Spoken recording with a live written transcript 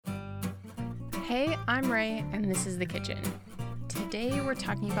Hey, I'm Ray, and this is The Kitchen. Today we're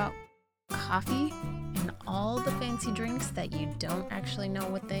talking about coffee and all the fancy drinks that you don't actually know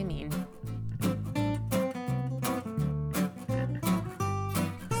what they mean.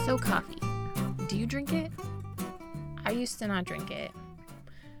 So, coffee. Do you drink it? I used to not drink it.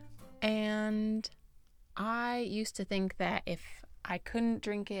 And I used to think that if I couldn't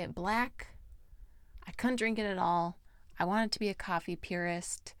drink it black, I couldn't drink it at all. I wanted to be a coffee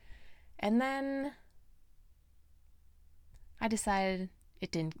purist. And then I decided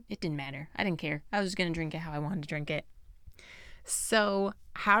it didn't matter. I didn't care. I was just going to drink it how I wanted to drink it. So,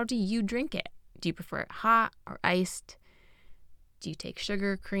 how do you drink it? Do you prefer it hot or iced? Do you take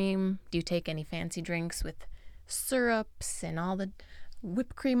sugar, cream? Do you take any fancy drinks with syrups and all the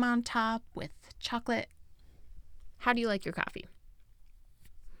whipped cream on top with chocolate? How do you like your coffee?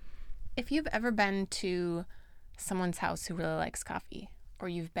 If you've ever been to someone's house who really likes coffee, or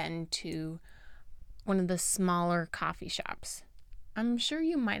you've been to one of the smaller coffee shops, I'm sure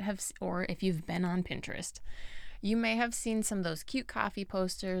you might have, or if you've been on Pinterest, you may have seen some of those cute coffee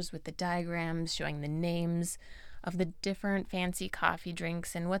posters with the diagrams showing the names of the different fancy coffee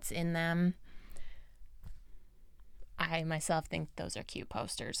drinks and what's in them. I myself think those are cute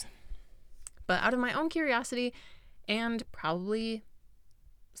posters. But out of my own curiosity, and probably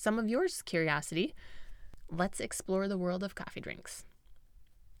some of yours curiosity, let's explore the world of coffee drinks.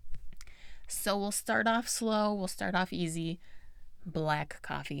 So we'll start off slow, we'll start off easy. Black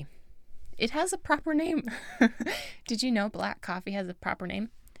coffee. It has a proper name. Did you know black coffee has a proper name?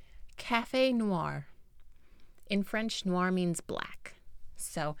 Café Noir. In French, noir means black.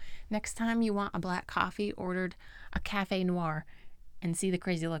 So next time you want a black coffee, ordered a Café Noir and see the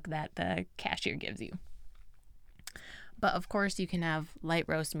crazy look that the cashier gives you. But of course, you can have light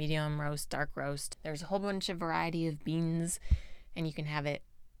roast, medium roast, dark roast. There's a whole bunch of variety of beans, and you can have it.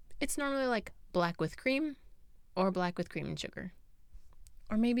 It's normally like black with cream or black with cream and sugar.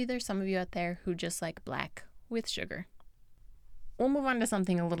 Or maybe there's some of you out there who just like black with sugar. We'll move on to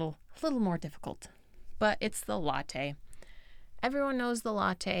something a little more difficult, but it's the latte. Everyone knows the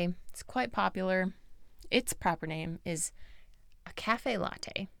latte. It's quite popular. Its proper name is a cafe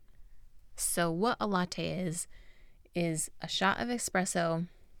latte. So what a latte is a shot of espresso,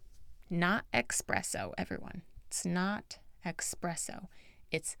 not espresso, everyone. It's not espresso.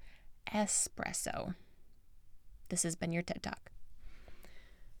 It's espresso. This has been your TED Talk.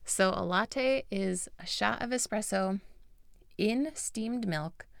 So a latte is a shot of espresso in steamed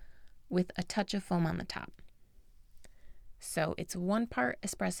milk with a touch of foam on the top. So it's 1 part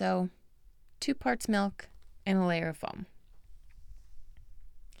espresso, 2 parts milk, and a layer of foam.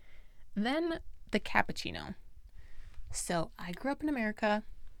 Then the cappuccino. So I grew up in America,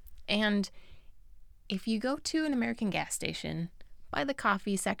 and if you go to an American gas station, by the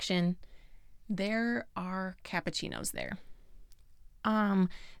coffee section, there are cappuccinos there.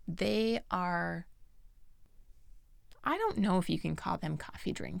 They are, I don't know if you can call them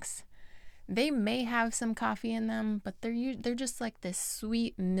coffee drinks. They may have some coffee in them, but they're just like this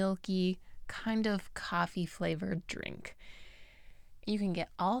sweet, milky kind of coffee flavored drink. You can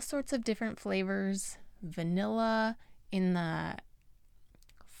get all sorts of different flavors. Vanilla in the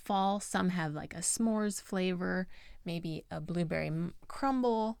fall, some have like a s'mores flavor, maybe a blueberry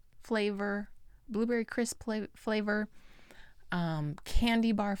crumble flavor, blueberry crisp flavor,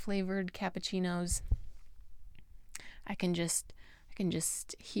 candy bar flavored cappuccinos. I can just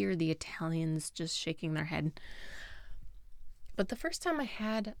hear the Italians just shaking their head. But the first time I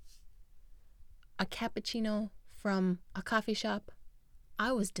had a cappuccino from a coffee shop,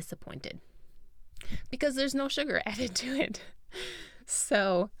 I was disappointed because there's no sugar added to it.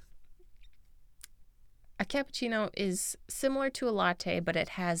 So a cappuccino is similar to a latte, but it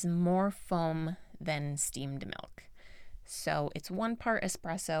has more foam than steamed milk. So it's 1 part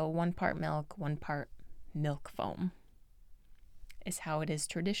espresso, 1 part milk, 1 part milk foam is how it is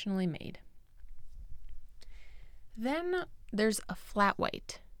traditionally made. Then there's a flat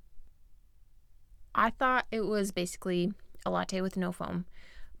white. I thought it was basically a latte with no foam,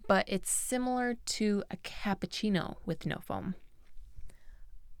 but it's similar to a cappuccino with no foam.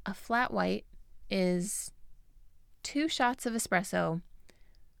 A flat white is 2 shots of espresso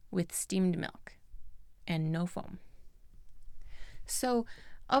with steamed milk and no foam. So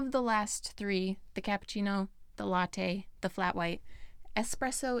of the last 3, the cappuccino, the latte, the flat white,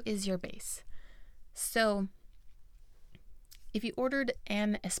 espresso is your base. So if you ordered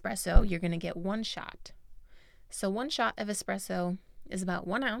an espresso, you're going to get 1 shot. So 1 shot of espresso is about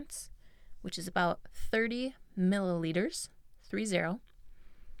 1 ounce, which is about 30 milliliters, 30.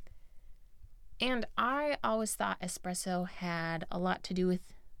 And I always thought espresso had a lot to do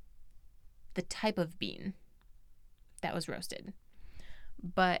with the type of bean that was roasted.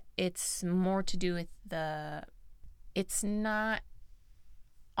 But it's more to do with it's not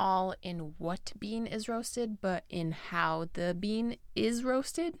all in what bean is roasted, but in how the bean is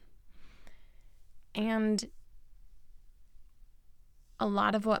roasted. And a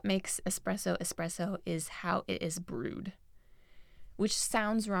lot of what makes espresso is how it is brewed, which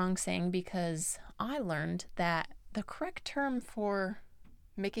sounds wrong saying because I learned that the correct term for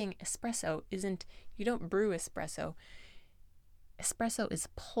making espresso isn't, you don't brew espresso. Espresso is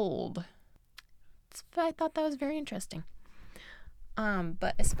pulled. I thought that was very interesting.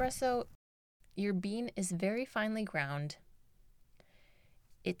 But espresso, your bean is very finely ground.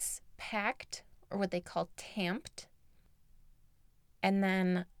 It's packed, or what they call tamped, and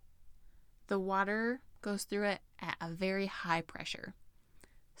then the water goes through it at a very high pressure.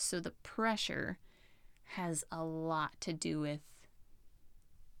 So the pressure has a lot to do with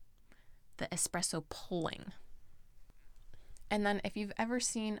the espresso pulling. And then if you've ever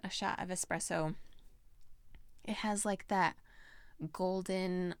seen a shot of espresso, it has like that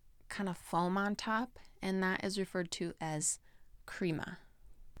golden kind of foam on top, and that is referred to as crema.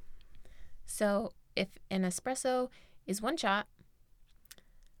 So if an espresso is 1 shot,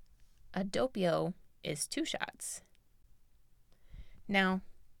 a doppio is 2 shots. Now,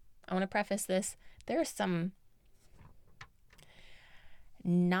 I want to preface this. There are some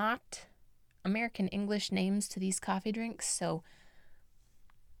not American English names to these coffee drinks, so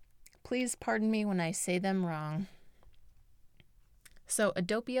please pardon me when I say them wrong. So a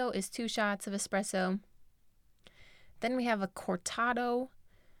doppio is 2 shots of espresso. Then we have a cortado,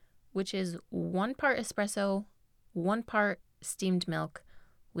 which is 1 part espresso, 1 part steamed milk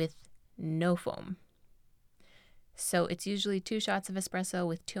with no foam. So it's usually 2 shots of espresso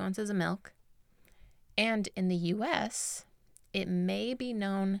with 2 ounces of milk. And in the US, it may be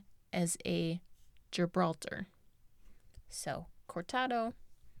known as a Gibraltar. So cortado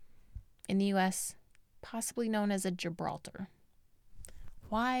in the US, possibly known as a Gibraltar.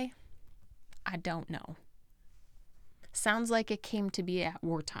 Why? I don't know. Sounds like it came to be at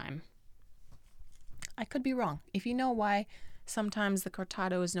wartime. I could be wrong. If you know why sometimes the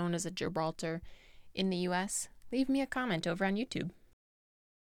cortado is known as a Gibraltar in the US, leave me a comment over on YouTube.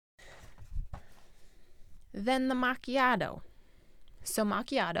 Then the macchiato. So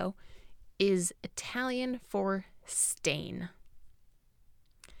macchiato is Italian for stain.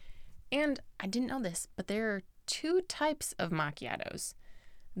 And I didn't know this, but there are 2 types of macchiatos.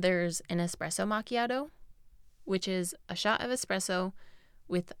 There's an espresso macchiato, which is a shot of espresso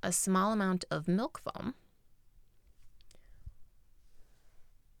with a small amount of milk foam.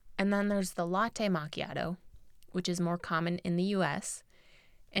 And then there's the latte macchiato, which is more common in the US.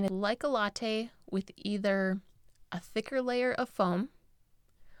 And it's like a latte with either a thicker layer of foam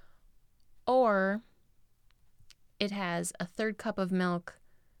or it has a 1/3 cup of milk,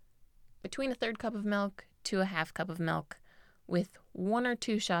 between a 1/3 cup of milk to a 1/2 cup of milk with 1 or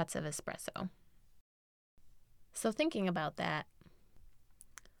 2 shots of espresso. So thinking about that,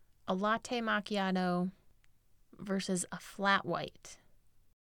 a latte macchiato versus a flat white.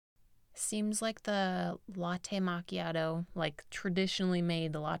 Seems like the latte macchiato, like traditionally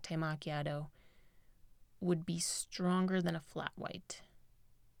made latte macchiato, would be stronger than a flat white.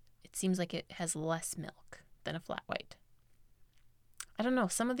 It seems like it has less milk than a flat white. I don't know,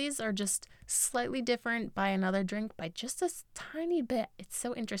 some of these are just slightly different by another drink by just a tiny bit. It's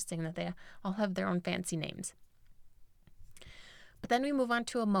so interesting that they all have their own fancy names. But then we move on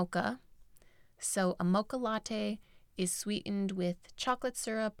to a mocha. So a mocha latte is sweetened with chocolate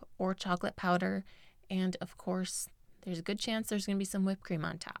syrup or chocolate powder, and of course, there's a good chance there's going to be some whipped cream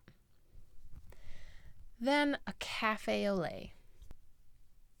on top. Then a café au lait.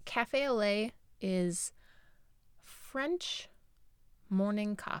 Café au lait is French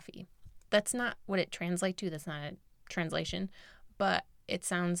morning coffee. That's not what it translates to. That's not a translation, but it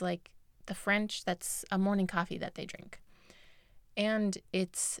sounds like the French, that's a morning coffee that they drink. And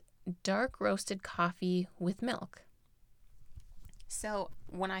it's dark roasted coffee with milk. So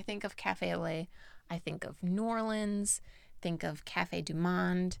when I think of café au lait, I think of New Orleans, think of Café du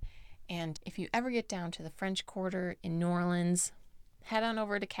Monde, and if you ever get down to the French Quarter in New Orleans, head on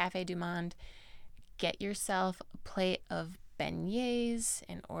over to Café du Monde, get yourself a plate of beignets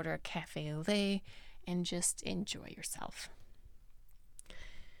and order a café au lait and just enjoy yourself.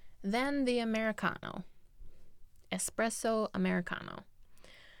 Then the Americano, espresso Americano,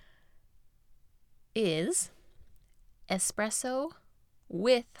 is espresso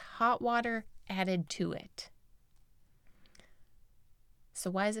with hot water added to it.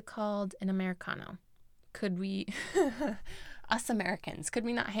 So why is it called an Americano? Could we, Us Americans, could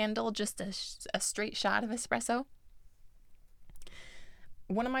we not handle just a straight shot of espresso?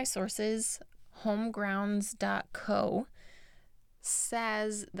 One of my sources, homegrounds.co,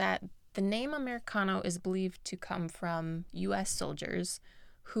 says that the name Americano is believed to come from U.S. soldiers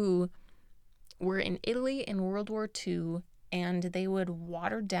who were in Italy in World War II, and they would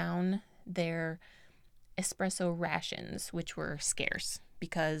water down their espresso rations, which were scarce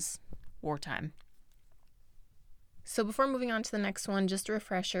because wartime. So before moving on to the next one, just a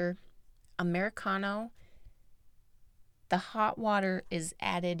refresher, Americano, the hot water is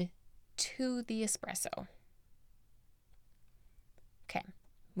added to the espresso. Okay,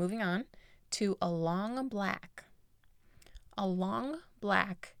 moving on to a long black. A long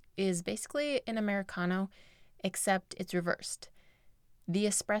black is basically an Americano, except it's reversed. The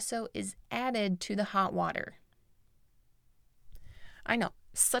espresso is added to the hot water. I know,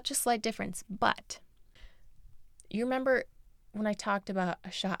 such a slight difference, but you remember when I talked about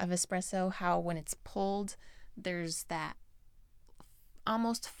a shot of espresso, how when it's pulled, there's that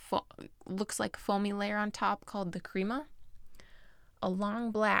almost looks like foamy layer on top called the crema? A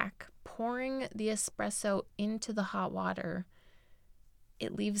long black, pouring the espresso into the hot water,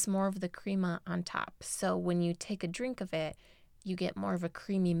 it leaves more of the crema on top. So when you take a drink of it, you get more of a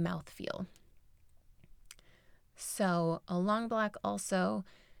creamy mouthfeel. So a long black also,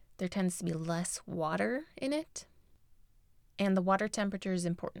 there tends to be less water in it. And the water temperature is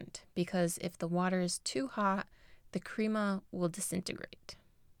important because if the water is too hot, the crema will disintegrate.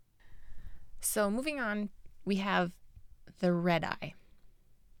 So moving on, we have the red eye.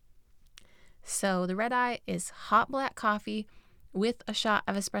 So the red eye is hot black coffee with a shot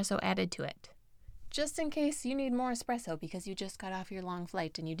of espresso added to it, just in case you need more espresso because you just got off your long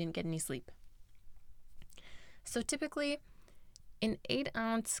flight and you didn't get any sleep. So typically, an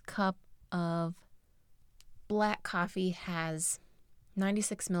 8-ounce cup of black coffee has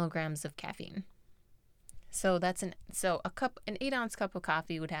 96 milligrams of caffeine. So an 8-ounce cup of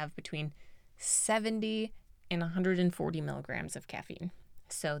coffee would have between 70 and 140 milligrams of caffeine.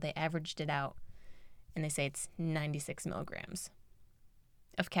 So they averaged it out and they say it's 96 milligrams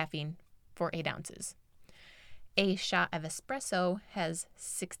of caffeine for 8 ounces. A shot of espresso has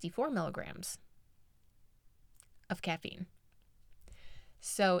 64 milligrams of caffeine.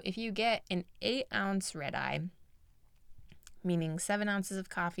 So if you get an 8-ounce red eye, meaning 7 ounces of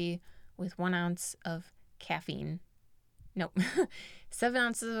coffee with 1 ounce of caffeine, 7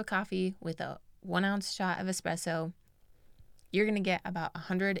 ounces of coffee with a 1 ounce shot of espresso, you're going to get about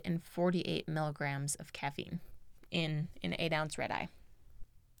 148 milligrams of caffeine in an 8-ounce red eye.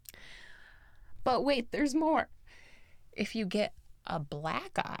 But wait, there's more. If you get a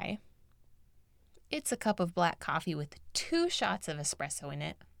black eye, it's a cup of black coffee with 2 shots of espresso in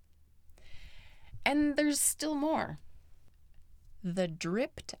it. And there's still more. The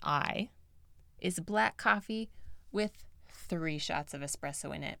dripped eye is black coffee with 3 shots of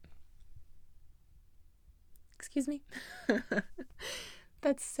espresso in it. Excuse me?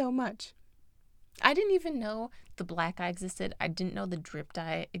 That's so much. I didn't even know the black eye existed. I didn't know the dripped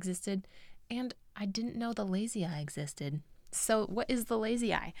eye existed. And I didn't know the lazy eye existed. So what is the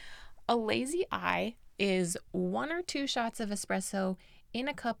lazy eye? A lazy eye is 1 or 2 shots of espresso in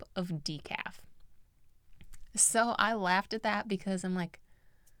a cup of decaf. So I laughed at that because I'm like,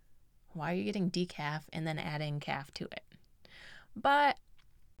 why are you getting decaf and then adding calf to it? But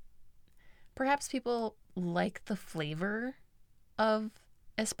perhaps people like the flavor of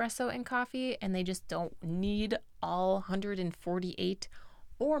espresso and coffee and they just don't need all 148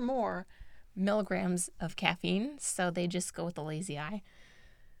 or more milligrams of caffeine, so they just go with the lazy eye.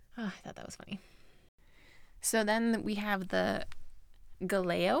 Oh, I thought that was funny. So then we have the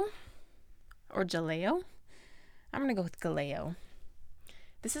Galeo or Jaleo. I'm going to go with Galeo.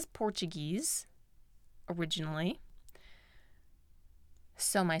 This is Portuguese originally,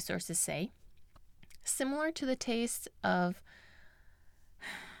 so my sources say. Similar to the taste of,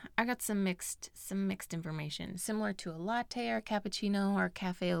 I got some mixed information. Similar to a latte or a cappuccino or a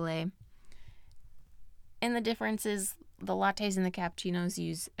cafe au lait. And the difference is the lattes and the cappuccinos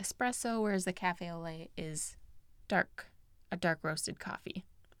use espresso, whereas the cafe au lait is a dark roasted coffee.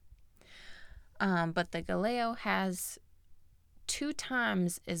 But the Galeo has 2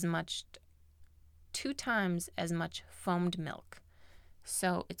 times as much foamed milk.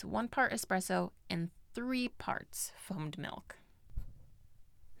 So it's 1 part espresso and 3 parts foamed milk.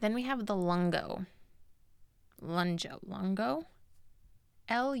 Then we have the Lungo. Lungo? Lungo.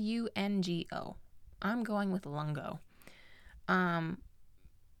 I'm going with Lungo. In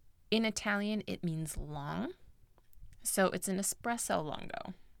Italian, it means long. So it's an espresso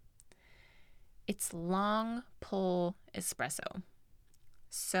lungo. It's long pull espresso.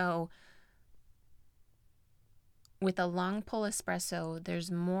 So with a long pull espresso,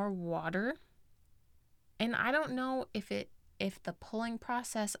 there's more water. And I don't know if the pulling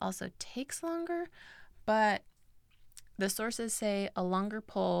process also takes longer, but the sources say a longer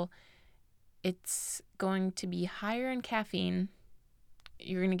pull, it's going to be higher in caffeine.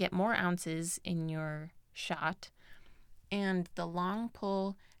 You're going to get more ounces in your shot. And the long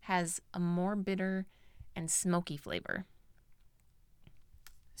pull has a more bitter and smoky flavor.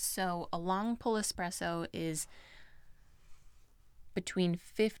 So a long pull espresso is between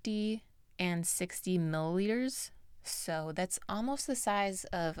 50 and 60 milliliters. So that's almost the size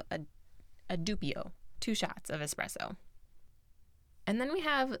of a Doppio, 2 shots of espresso. And then we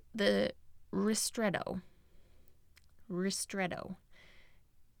have the ristretto.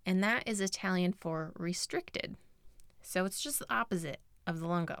 And that is Italian for restricted. So it's just the opposite of the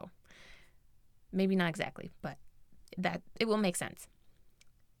lungo. Maybe not exactly, but that it will make sense.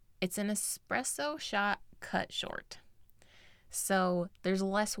 It's an espresso shot cut short. So there's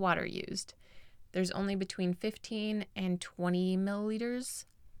less water used. There's only between 15 and 20 milliliters.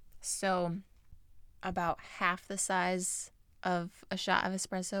 So about half the size of a shot of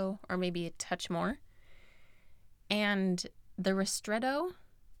espresso, or maybe a touch more. And the ristretto,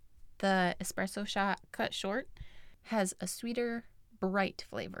 the espresso shot cut short, has a sweeter, bright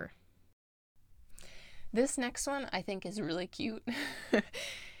flavor. This next one I think is really cute.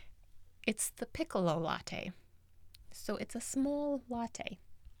 It's the piccolo latte. So it's a small latte.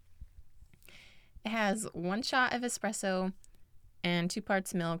 It has 1 shot of espresso and 2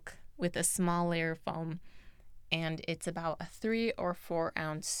 parts milk with a small layer of foam, and it's about a 3 or 4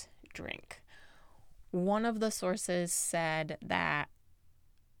 ounce drink. One of the sources said that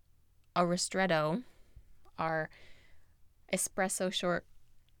a ristretto, our espresso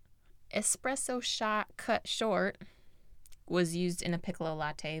shot cut short, was used in a piccolo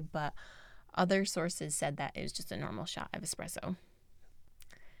latte, but other sources said that it was just a normal shot of espresso.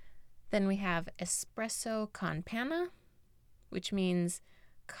 Then we have espresso con panna, which means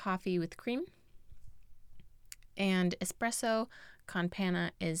coffee with cream. And espresso con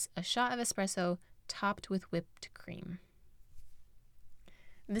panna is a shot of espresso topped with whipped cream.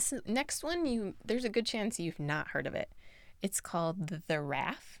 This next one, there's a good chance you've not heard of it. It's called the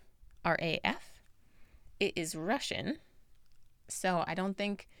RAF, R-A-F. It is Russian, so I don't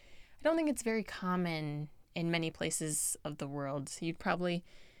think it's very common in many places of the world. You'd probably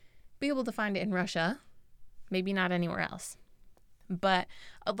be able to find it in Russia, maybe not anywhere else. But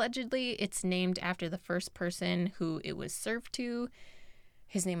allegedly, it's named after the first person who it was served to.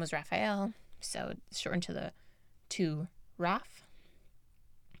 His name was Raphael, so it's shortened to Raf.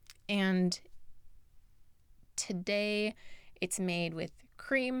 And today, it's made with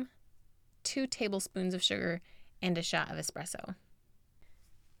cream, 2 tablespoons of sugar, and a shot of espresso.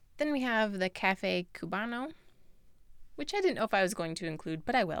 Then we have the Cafe Cubano, which I didn't know if I was going to include,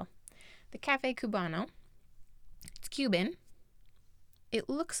 but I will. The Cafe Cubano, it's Cuban. It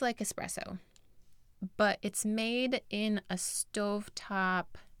looks like espresso, but it's made in a stovetop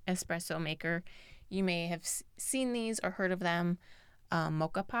espresso maker. You may have seen these or heard of them,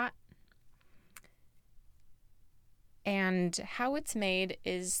 mocha pot. And how it's made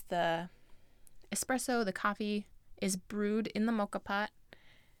is the espresso, the coffee, is brewed in the mocha pot,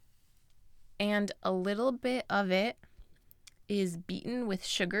 and a little bit of it is beaten with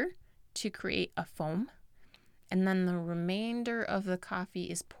sugar to create a foam, and then the remainder of the coffee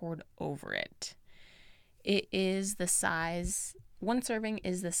is poured over it. It is the size, 1 serving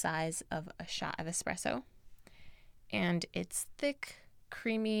is the size of a shot of espresso, and it's thick,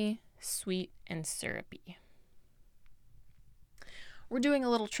 creamy, sweet, and syrupy. We're doing a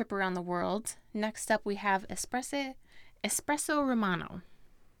little trip around the world. Next up, we have Espresso Romano.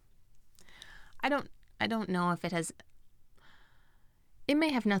 I don't know if it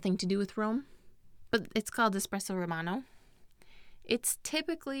may have nothing to do with Rome, but it's called Espresso Romano. It's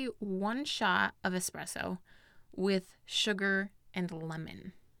typically 1 shot of espresso with sugar and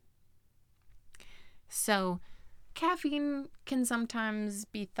lemon. So caffeine can sometimes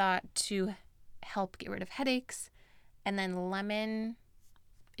be thought to help get rid of headaches, and then lemon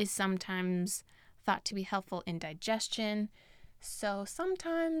is sometimes thought to be helpful in digestion. So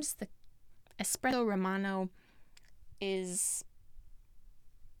sometimes the Espresso Romano is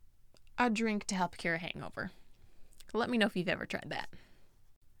a drink to help cure a hangover. Let me know if you've ever tried that.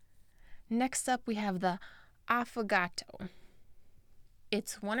 Next up, we have the Affogato.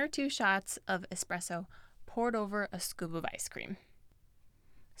 It's 1 or 2 shots of espresso poured over a scoop of ice cream.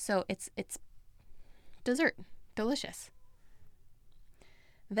 So it's dessert. Delicious.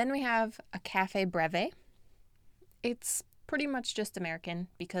 Then we have a cafe breve. It's pretty much just American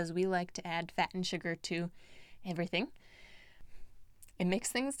because we like to add fat and sugar to everything. It makes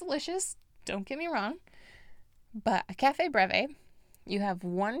things delicious, don't get me wrong. But a cafe breve, you have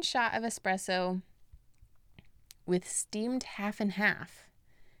 1 shot of espresso with steamed half and half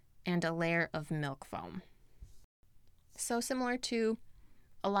and a layer of milk foam. So similar to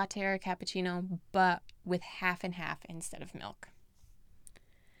a latte or a cappuccino, but with half and half instead of milk.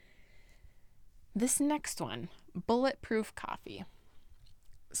 This next one, bulletproof coffee.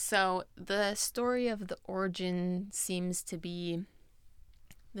 So the story of the origin seems to be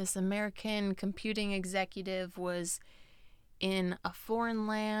this American computing executive was in a foreign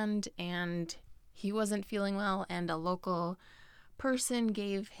land and he wasn't feeling well, and a local person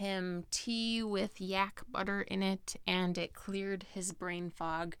gave him tea with yak butter in it, and it cleared his brain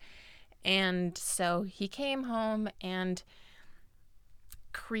fog. And so he came home and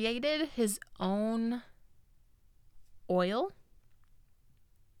created his own oil.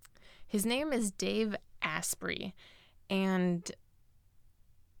 His name is Dave Asprey, and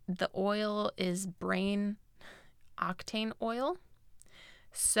the oil is brain octane oil.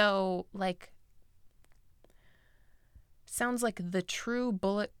 So, sounds like the true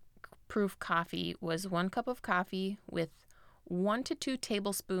bulletproof coffee was 1 cup of coffee with 1 to 2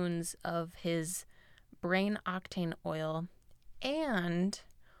 tablespoons of his brain octane oil and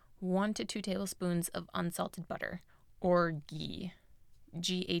 1 to 2 tablespoons of unsalted butter, or ghee,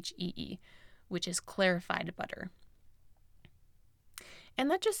 Ghee, which is clarified butter. And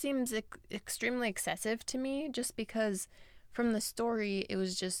that just seems extremely excessive to me, just because from the story it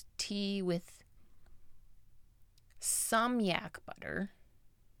was just tea with some yak butter,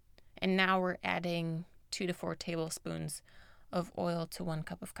 and now we're adding 2 to 4 tablespoons of oil to 1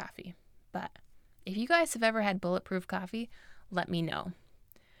 cup of coffee. But if you guys have ever had bulletproof coffee, let me know.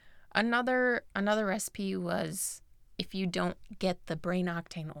 Another recipe was, if you don't get the brain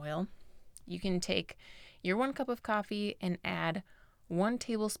octane oil, you can take your 1 cup of coffee and add 1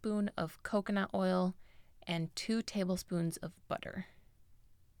 tablespoon of coconut oil and 2 tablespoons of butter.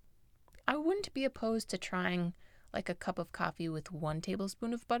 I wouldn't be opposed to trying a cup of coffee with 1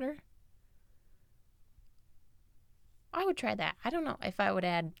 tablespoon of butter. I would try that. I don't know if I would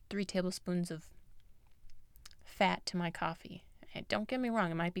add 3 tablespoons of fat to my coffee. Don't get me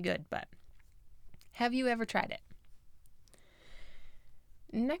wrong, it might be good, but have you ever tried it?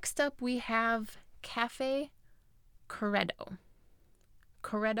 Next up, we have Cafe Corretto.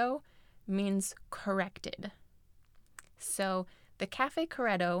 Corretto means corrected. So the Cafe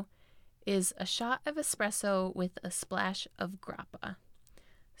Corretto is a shot of espresso with a splash of grappa.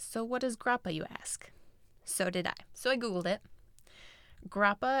 So what is grappa, you ask? So did I. So I Googled it.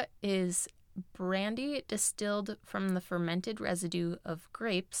 Grappa is brandy distilled from the fermented residue of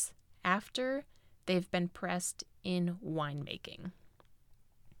grapes after they've been pressed in winemaking.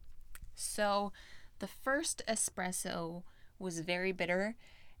 So the first espresso was very bitter,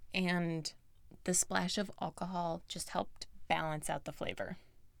 and the splash of alcohol just helped balance out the flavor.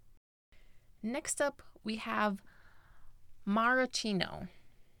 Next up, we have Maraschino.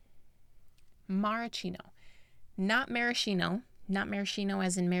 Maraschino. Not maraschino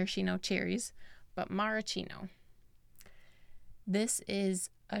as in maraschino cherries, but Maraschino. This is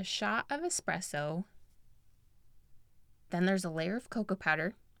a shot of espresso, then there's a layer of cocoa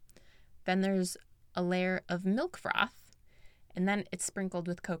powder, then there's a layer of milk froth, and then it's sprinkled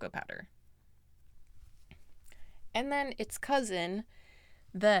with cocoa powder. And then its cousin,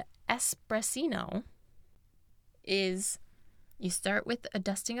 the espressino, is you start with a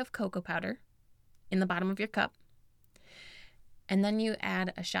dusting of cocoa powder in the bottom of your cup, and then you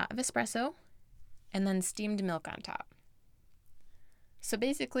add a shot of espresso and then steamed milk on top. So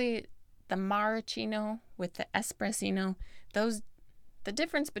basically, the Maraschino with the espressino, the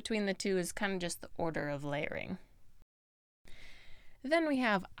difference between the two is kind of just the order of layering. Then we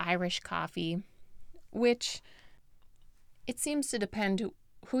have Irish coffee, which it seems to depend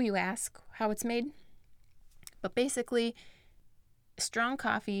who you ask how it's made. But basically, strong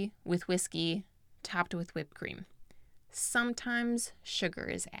coffee with whiskey topped with whipped cream. Sometimes sugar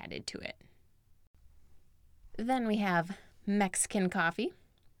is added to it. Then we have Mexican coffee.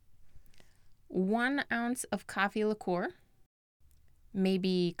 1 ounce of coffee liqueur,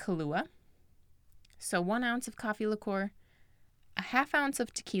 maybe Kahlua. So 1 ounce of coffee liqueur, a half ounce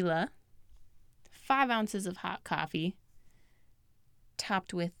of tequila, 5 ounces of hot coffee,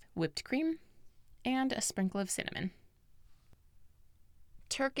 topped with whipped cream, and a sprinkle of cinnamon.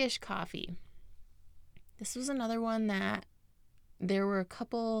 Turkish coffee. This was another one that there were a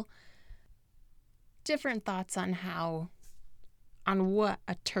couple different thoughts on how on what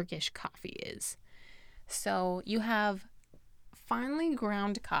a Turkish coffee is. So you have finely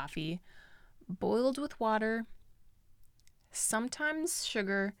ground coffee boiled with water, sometimes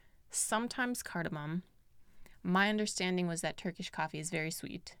sugar, sometimes cardamom. My understanding was that Turkish coffee is very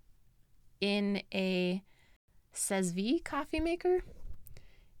sweet. In a Sezvi coffee maker,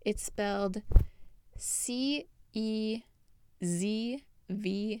 it's spelled Cezve.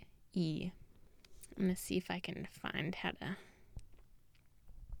 I'm going to see if I can find how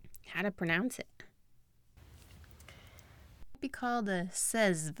to pronounce it. It'd be called a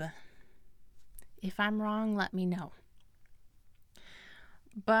Sezv. If I'm wrong, let me know.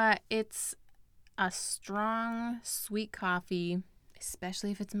 But it's a strong, sweet coffee,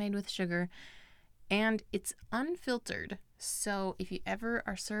 especially if it's made with sugar, and it's unfiltered. So if you ever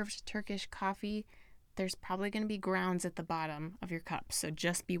are served Turkish coffee, there's probably going to be grounds at the bottom of your cup, so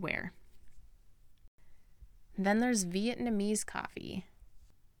just beware. Then there's Vietnamese coffee.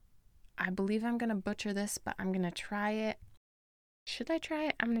 I believe I'm going to butcher this, but I'm going to try it. Should I try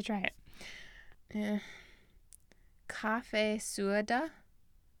it? I'm going to try it. Cafe Suada.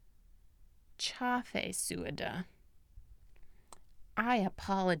 Chafe Suada. I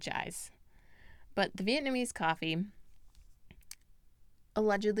apologize. But the Vietnamese coffee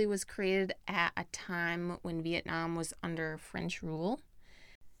allegedly was created at a time when Vietnam was under French rule.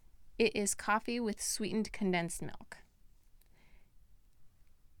 It is coffee with sweetened condensed milk.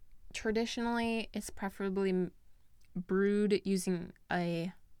 Traditionally, it's preferably brewed using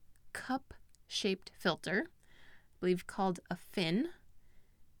a cup-shaped filter, I believe called a fin,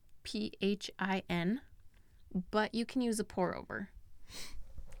 P-H-I-N, but you can use a pour-over.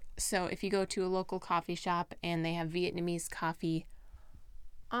 So if you go to a local coffee shop and they have Vietnamese coffee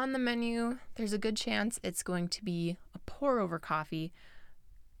on the menu, there's a good chance it's going to be a pour-over coffee,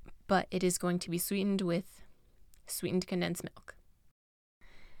 but it is going to be sweetened with sweetened condensed milk.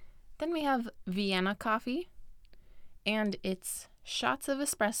 Then we have Vienna coffee, and it's shots of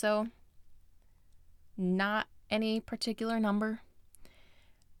espresso, not any particular number,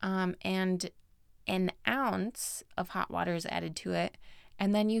 and an ounce of hot water is added to it,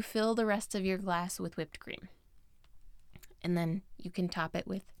 and then you fill the rest of your glass with whipped cream. And then you can top it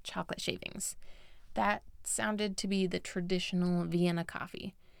with chocolate shavings. That sounded to be the traditional Vienna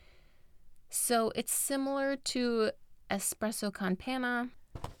coffee. So it's similar to espresso con panna,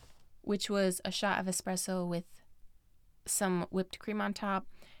 which was a shot of espresso with some whipped cream on top,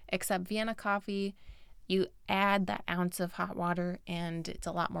 except Vienna coffee, you add that ounce of hot water and it's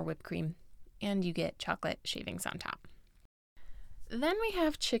a lot more whipped cream, and you get chocolate shavings on top. Then we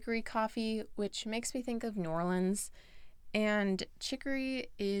have chicory coffee, which makes me think of New Orleans. And chicory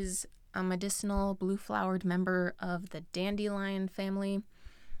is a medicinal blue-flowered member of the dandelion family.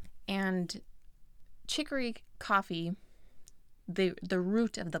 And chicory coffee, the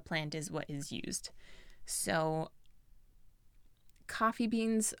root of the plant is what is used. So coffee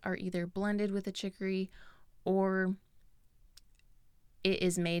beans are either blended with the chicory or it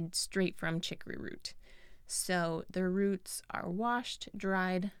is made straight from chicory root. So the roots are washed,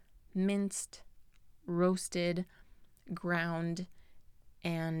 dried, minced, roasted, ground,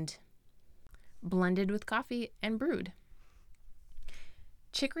 and blended with coffee and brewed.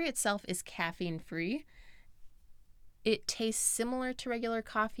 Chicory itself is caffeine-free. It tastes similar to regular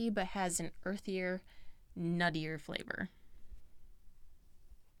coffee, but has an earthier, nuttier flavor.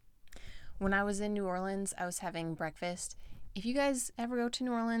 When I was in New Orleans, I was having breakfast. If you guys ever go to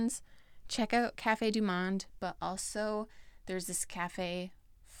New Orleans, check out Café du Monde, but also there's this cafe,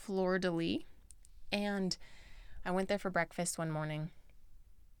 Fleur de Lis, and I went there for breakfast one morning.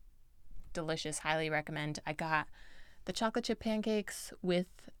 Delicious, highly recommend. I got the chocolate chip pancakes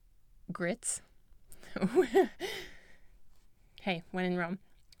with grits. Hey, when in Rome,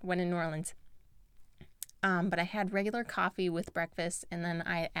 when in New Orleans. But I had regular coffee with breakfast, and then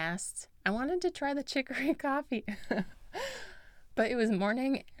I wanted to try the chicory coffee. But it was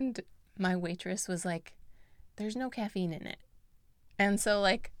morning, and my waitress was like, there's no caffeine in it. And so,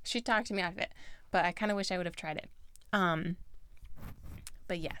 she talked me out of it, but I kind of wish I would have tried it.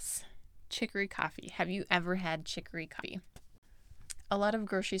 But yes, chicory coffee. Have you ever had chicory coffee? A lot of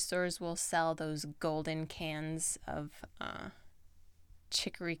grocery stores will sell those golden cans of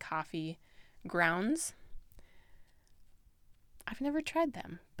chicory coffee grounds. I've never tried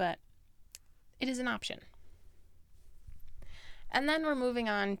them, but it is an option. And then we're moving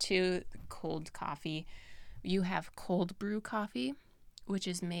on to cold coffee. You have cold brew coffee, which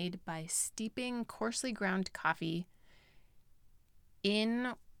is made by steeping coarsely ground coffee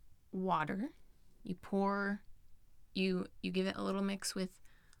in water. You give it a little mix with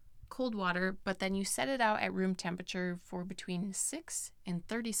cold water, but then you set it out at room temperature for between 6 and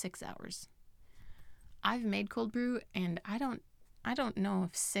 36 hours. I've made cold brew, and I don't know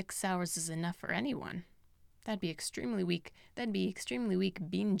if 6 hours is enough for anyone. That'd be extremely weak. That'd be extremely weak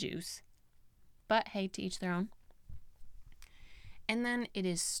bean juice. But hey, to each their own. And then it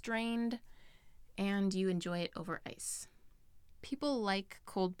is strained, and you enjoy it over ice. People like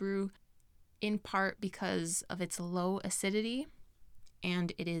cold brew in part because of its low acidity,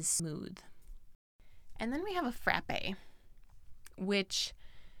 and it is smooth. And then we have a frappe, which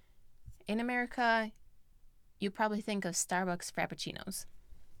in America, you probably think of Starbucks Frappuccinos.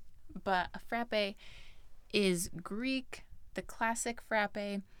 But a frappe is Greek. The classic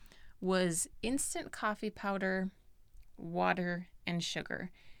frappe was instant coffee powder, water, and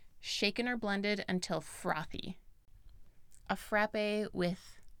sugar, shaken or blended until frothy. A frappe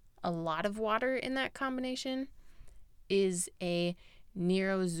with a lot of water in that combination is a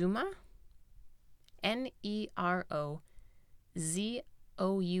Nerozouma, Nerozoumi.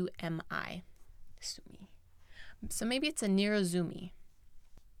 So maybe it's a Nerozumi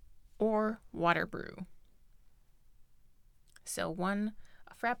or water brew. So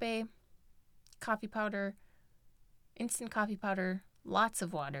a frappe, coffee powder, instant coffee powder, lots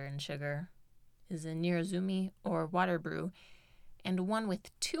of water and sugar is a Nerozumi or water brew, and one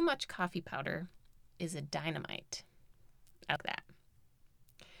with too much coffee powder is a dynamite. I like that.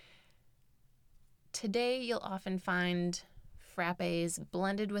 Today, you'll often find frappes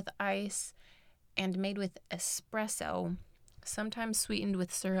blended with ice and made with espresso, sometimes sweetened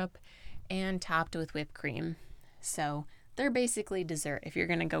with syrup and topped with whipped cream. So they're basically dessert. If you're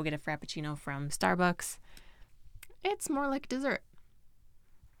going to go get a Frappuccino from Starbucks, it's more like dessert.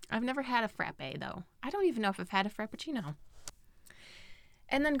 I've never had a frappe, though. I don't even know if I've had a Frappuccino.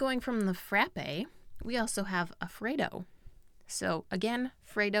 And then going from the frappe, we also have a Freddo. So again,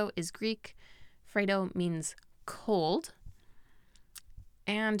 Freddo is Greek. Freddo means cold.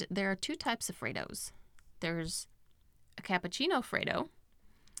 And there are two types of Freddos. There's a cappuccino Freddo,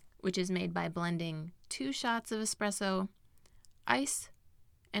 which is made by blending 2 shots of espresso, ice,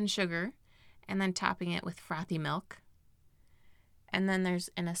 and sugar, and then topping it with frothy milk. And then there's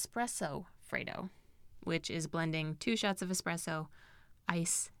an espresso Freddo, which is blending 2 shots of espresso,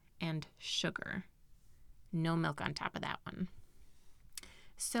 ice, and sugar. No milk on top of that one.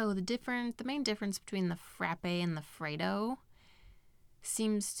 So the main difference between the frappe and the Freddo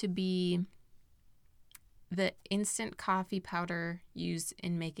seems to be the instant coffee powder used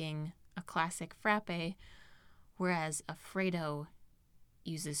in making a classic frappe, whereas a Freddo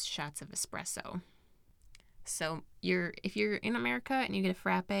uses shots of espresso. So if you're in America and you get a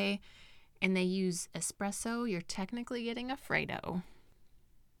frappe and they use espresso, you're technically getting a Freddo.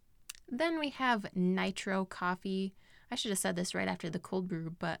 Then we have nitro coffee. I should have said this right after the cold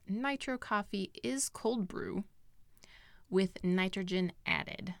brew, but nitro coffee is cold brew with nitrogen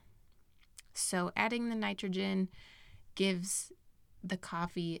added. So adding the nitrogen gives the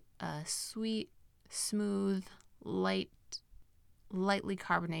coffee a sweet, smooth, lightly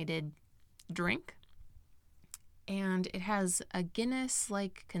carbonated drink. And it has a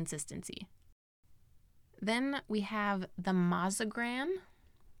Guinness-like consistency. Then we have the Mazagran,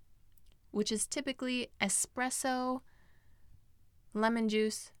 which is typically espresso, lemon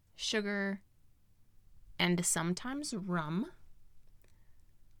juice, sugar, and sometimes rum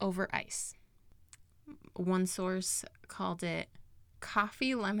over ice. One source called it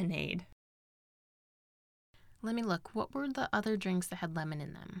coffee lemonade. Let me look. What were the other drinks that had lemon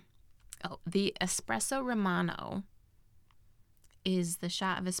in them? Oh, the espresso romano is the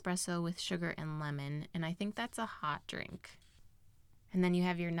shot of espresso with sugar and lemon, and I think that's a hot drink. And then you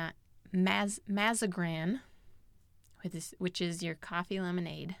have your Mazagran, which is your coffee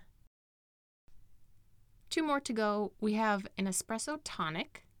lemonade. 2 more to go. We have an espresso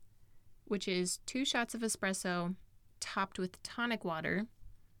tonic, which is 2 shots of espresso topped with tonic water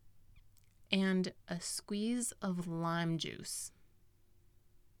and a squeeze of lime juice.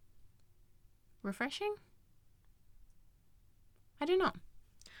 Refreshing? I don't know.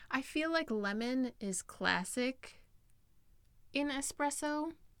 I feel like lemon is classic in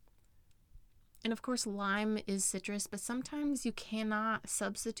espresso. And of course, lime is citrus, but sometimes you cannot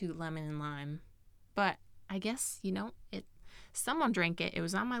substitute lemon and lime. But I guess, someone drank it. It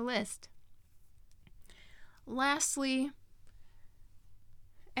was on my list. Lastly,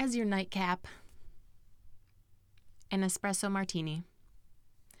 as your nightcap, an espresso martini.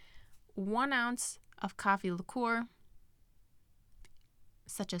 1 ounce of coffee liqueur,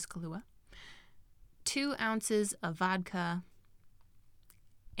 such as Kahlua, 2 ounces of vodka,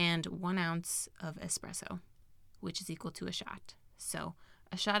 and 1 ounce of espresso, which is equal to a shot. So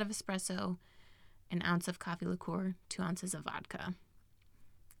a shot of espresso, an ounce of coffee liqueur, 2 ounces of vodka.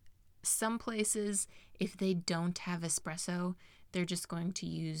 Some places, if they don't have espresso, they're just going to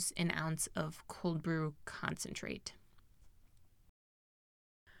use an ounce of cold brew concentrate.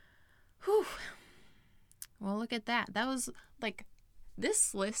 Whew. Well, look at that. That was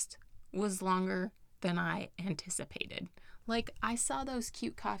this list was longer than I anticipated. I saw those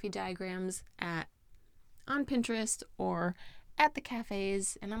cute coffee diagrams on Pinterest or at the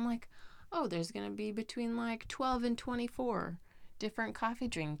cafes, and I'm like, oh, there's going to be between 12 and 24 different coffee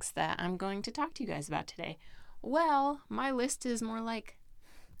drinks that I'm going to talk to you guys about today. Well, my list is more like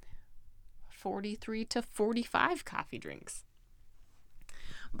 43 to 45 coffee drinks.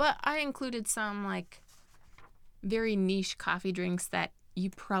 But I included some very niche coffee drinks that you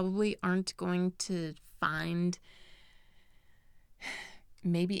probably aren't going to find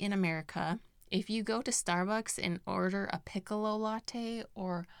maybe in America. If you go to Starbucks and order a piccolo latte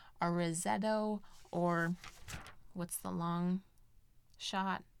or a Rossetto or what's the long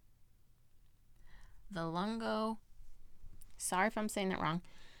shot? The Lungo. Sorry if I'm saying it wrong.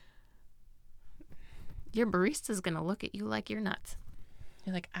 Your barista's going to look at you like you're nuts.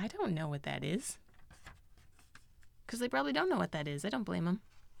 You're like, I don't know what that is. Because they probably don't know what that is. I don't blame them.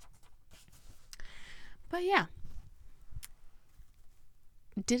 But yeah.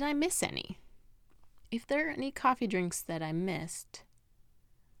 Did I miss any? If there are any coffee drinks that I missed,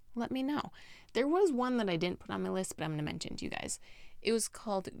 let me know. There was one that I didn't put on my list, but I'm going to mention to you guys. It was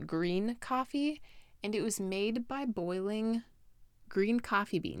called green coffee, and it was made by boiling green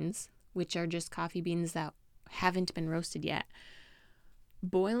coffee beans, which are just coffee beans that haven't been roasted yet,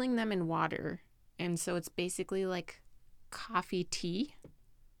 boiling them in water. And so it's basically like coffee tea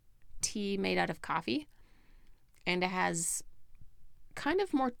made out of coffee. And it has kind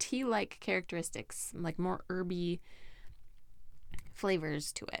of more tea-like characteristics, like more herby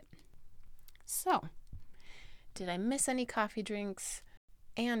flavors to it. So, did I miss any coffee drinks?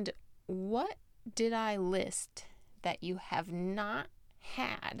 And what did I list that you have not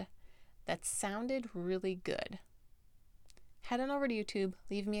had that sounded really good? Head on over to YouTube,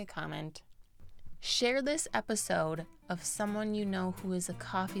 leave me a comment. Share this episode of someone you know who is a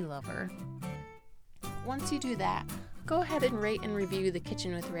coffee lover. Once you do that, go ahead and rate and review The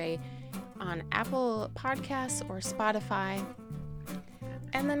Kitchen with Ray on Apple Podcasts or Spotify.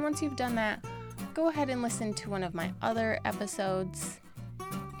 And then once you've done that, go ahead and listen to one of my other episodes.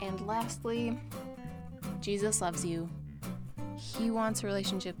 And lastly, Jesus loves you. He wants a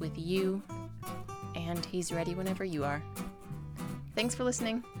relationship with you, and he's ready whenever you are. Thanks for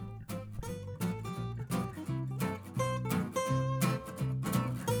listening.